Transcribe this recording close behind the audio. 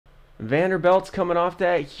Vanderbilt's coming off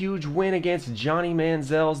that huge win against Johnny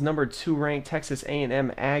Manziel's number 2 ranked Texas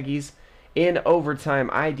A&M Aggies. In overtime,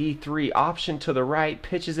 ID3 option to the right,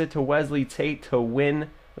 pitches it to Wesley Tate to win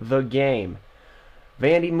the game.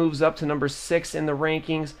 Vandy moves up to number 6 in the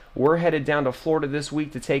rankings. We're headed down to Florida this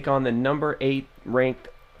week to take on the number 8 ranked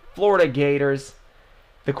Florida Gators.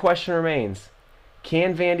 The question remains,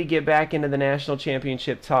 can Vandy get back into the national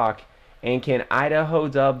championship talk? And can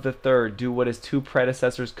Idahodub III do what his 2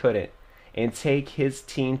 predecessors couldn't and take his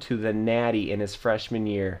team to the Natty in his freshman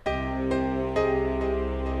year?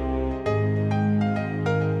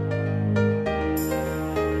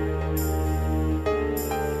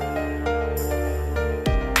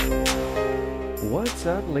 What's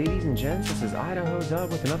up, ladies and gents? This is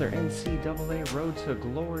Idahodub with another NCAA Road to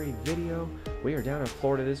Glory video. We are down in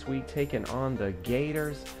Florida this week taking on the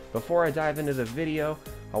Gators. Before I dive into the video,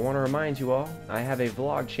 I want to remind you all, I have a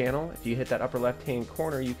vlog channel. If you hit that upper left-hand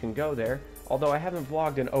corner, you can go there. Although I haven't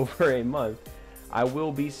vlogged in over a month, I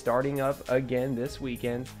will be starting up again this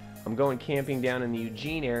weekend. I'm going camping down in the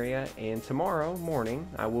Eugene area, and tomorrow morning,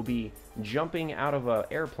 I will be jumping out of an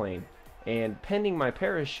airplane. And pending my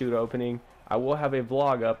parachute opening, I will have a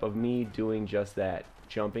vlog up of me doing just that,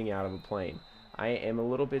 jumping out of a plane. I am a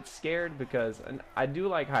little bit scared because I do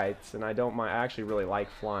like heights, and I don't mind. I actually really like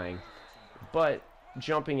flying, but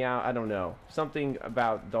jumping out, I don't know. Something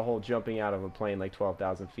about the whole jumping out of a plane like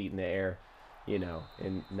 12,000 feet in the air, you know,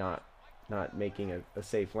 and not making a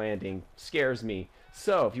safe landing scares me.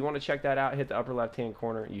 So if you want to check that out, hit the upper left-hand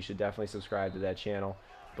corner. You should definitely subscribe to that channel.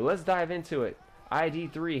 But let's dive into it.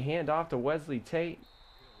 ID3, handoff to Wesley Tate.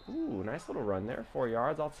 Ooh, nice little run there. 4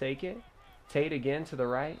 yards, I'll take it. Tate again to the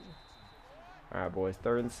right. All right, boys,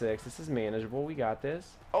 3rd and 6. This is manageable. We got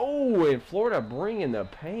this. Oh, and Florida bringing the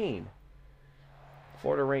pain.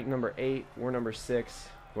 Florida ranked number 8. We're number 6.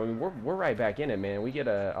 I mean, we're right back in it, man. We get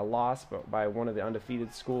a loss by one of the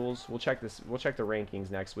undefeated schools. We'll check this. We'll check the rankings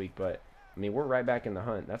next week, but I mean, we're right back in the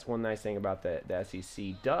hunt. That's one nice thing about the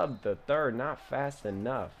SEC. Dub the third, not fast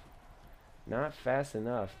enough. Not fast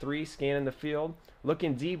enough. 3 scanning the field,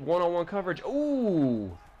 looking deep, one-on-one coverage.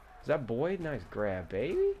 Ooh, is that Boyd? Nice grab,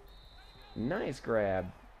 baby. Nice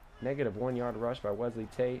grab. Negative 1 yard rush by Wesley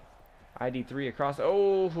Tate. ID3 across.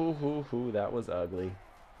 Oh, that was ugly.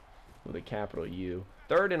 With a capital U.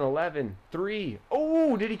 3rd and 11. 3.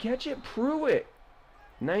 Oh, did he catch it? Pruitt.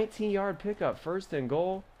 19-yard pickup. 1st and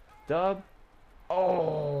goal. Dub.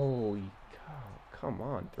 Oh, come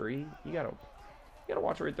on, 3. You gotta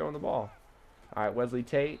watch where you're throwing the ball. All right, Wesley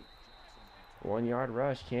Tate. 1 yard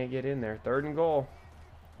rush. Can't get in there. 3rd and goal.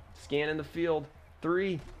 Scanning the field.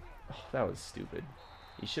 3. Oh, that was stupid.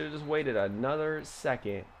 You should have just waited another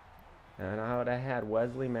second. And I would have had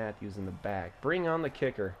Wesley Matthews in the back. Bring on the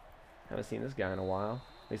kicker. Haven't seen this guy in a while.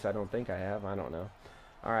 At least I don't think I have. I don't know.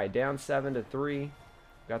 All right, down 7-3.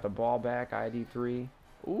 Got the ball back. ID3.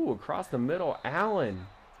 Ooh, across the middle. Allen.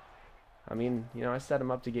 I mean, you know, I set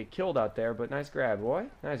him up to get killed out there, but nice grab, boy.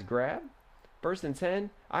 Nice grab. 1st and 10.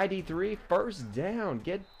 ID3. 1st down.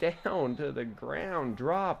 Get down to the ground.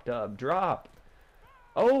 Drop, Dub. Drop.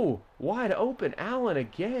 Oh, wide open. Allen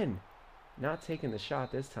again. Not taking the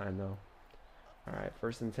shot this time, though. All right,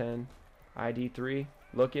 1st and 10. ID3.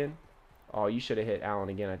 Looking. Oh, you should have hit Allen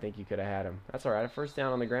again. I think you could have had him. That's all right. A 1st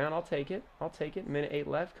down on the ground. I'll take it. I'll take it. Minute 8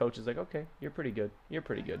 left. Coach is like, okay, you're pretty good. You're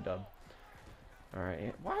pretty good, Dub. All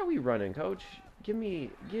right. Why are we running, Coach? Give me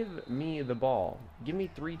the ball. Give me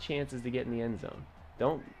 3 chances to get in the end zone.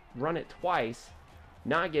 Don't run it twice,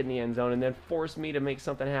 not get in the end zone, and then force me to make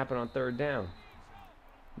something happen on 3rd down.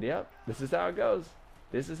 Yep. This is how it goes.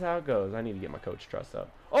 This is how it goes. I need to get my coach trust up.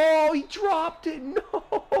 Oh, he dropped it.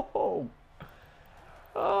 No.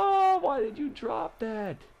 Oh, why did you drop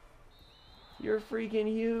that? You're freaking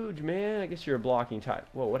huge, man. I guess you're a blocking type.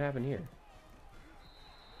 Whoa, what happened here?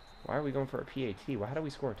 Why are we going for a PAT? How do we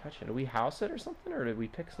score a touchdown? Did we house it or something? Or did we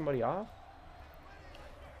pick somebody off?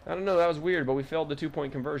 I don't know. That was weird, but we failed the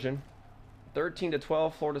 2-point conversion.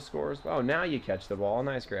 13-12, Florida scores. Oh, now you catch the ball.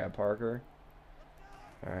 Nice grab, Parker.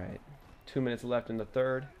 All right. 2 minutes left in the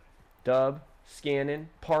 3rd. Dub, scanning.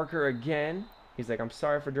 Parker again. He's like, I'm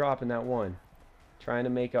sorry for dropping that one. Trying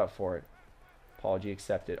to make up for it. Apology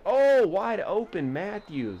accepted. Oh, wide open,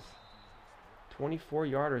 Matthews.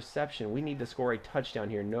 24-yard reception. We need to score a touchdown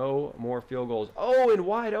here. No more field goals. Oh, and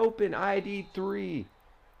wide open, ID3.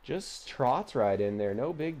 Just trots right in there.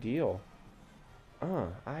 No big deal.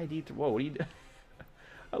 ID3. Whoa, what do you do?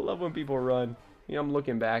 I love when people run. You know, I'm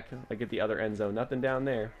looking back like at the other end zone. Nothing down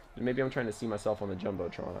there. Maybe I'm trying to see myself on the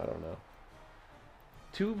Jumbotron. I don't know.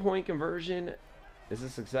 2-point conversion is a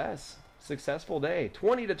success. Successful day.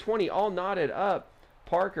 20-20, all knotted up.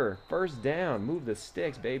 Parker, 1st down. Move the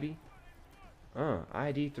sticks, baby.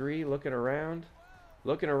 ID3 looking around.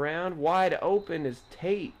 Looking around. Wide open is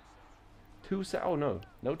Tate. Oh, no.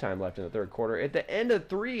 No time left in the third quarter. At the end of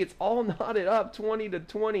 3, it's all knotted up.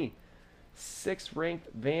 20-20. 6th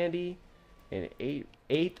ranked Vandy and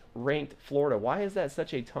 8th ranked Florida. Why is that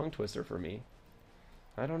such a tongue twister for me?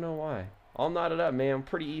 I don't know why. All knotted up, man.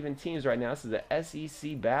 Pretty even teams right now. This is the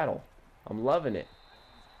SEC battle. I'm loving it.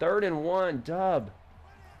 3rd and 1. Dub.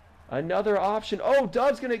 Another option. Oh,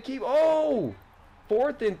 Dub's going to keep. Oh!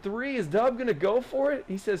 4th and 3. Is Dub going to go for it?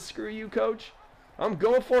 He says, screw you, coach. I'm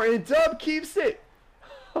going for it. And Dub keeps it.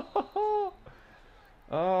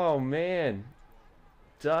 Oh, man.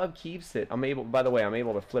 Dub keeps it. By the way, I'm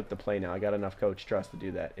able to flip the play now. I got enough coach trust to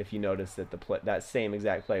do that. If you notice that that same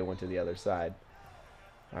exact play went to the other side.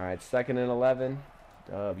 All right, 2nd and 11.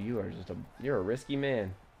 Dub, you're a risky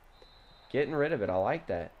man. Getting rid of it. I like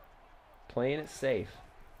that. Playing it safe.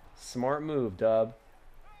 Smart move, Dub.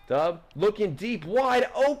 Dub looking deep, wide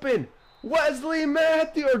open. Wesley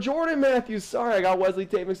Matthews, or Jordan Matthews. Sorry, I got Wesley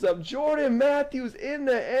Tate mixed up. Jordan Matthews in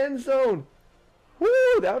the end zone.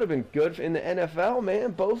 Woo, that would have been good in the NFL,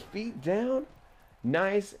 man. Both feet down.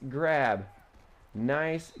 Nice grab.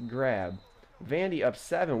 Nice grab. Vandy up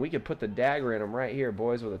 7. We could put the dagger in them right here,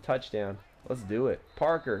 boys, with a touchdown. Let's do it.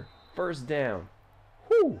 Parker, 1st down.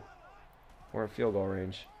 Whoo. We're in field goal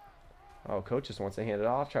range. Oh, coach just wants to hand it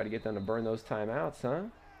off. Try to get them to burn those timeouts, huh?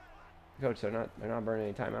 Coach, they're not burning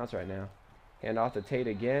any timeouts right now. Hand off to Tate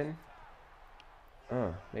again.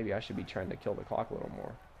 Maybe I should be trying to kill the clock a little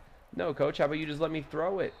more. No, coach, how about you just let me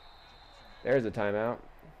throw it? There's a timeout.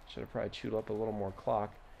 Should have probably chewed up a little more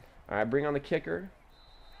clock. All right, bring on the kicker.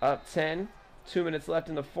 Up 10. 2 minutes left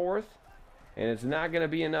in the 4th. And it's not going to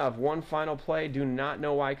be enough. One final play. Do not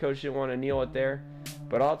know why coach didn't want to kneel it there.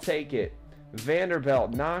 But I'll take it.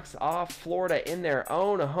 Vanderbilt knocks off Florida in their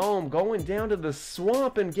own home, going down to the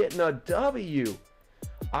swamp and getting a W.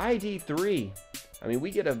 ID3. I mean,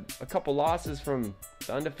 we get a couple losses from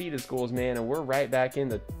the undefeated schools, man, and we're right back in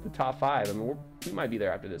the top 5. I mean, we might be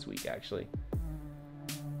there after this week, actually.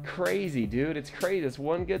 Crazy, dude. It's crazy. That's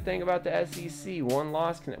one good thing about the SEC. One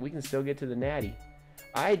loss, we can still get to the Natty.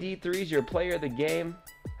 ID3 is your player of the game.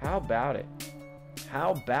 How about it?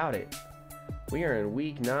 How about it? We are in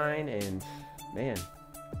week 9, and man,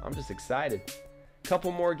 I'm just excited.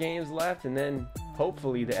 Couple more games left, and then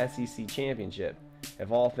hopefully the SEC championship,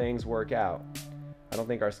 if all things work out. I don't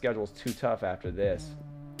think our schedule's too tough after this,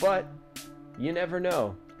 but you never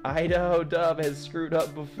know. Idahodub has screwed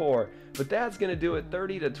up before, but that's going to do it.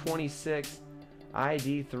 30-26.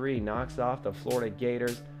 ID3 knocks off the Florida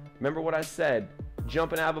Gators. Remember what I said,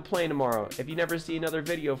 jumping out of a plane tomorrow. If you never see another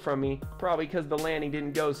video from me, probably because the landing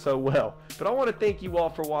didn't go so well. But I want to thank you all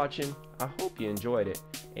for watching. I hope you enjoyed it,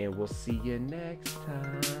 and we'll see you next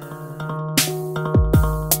time.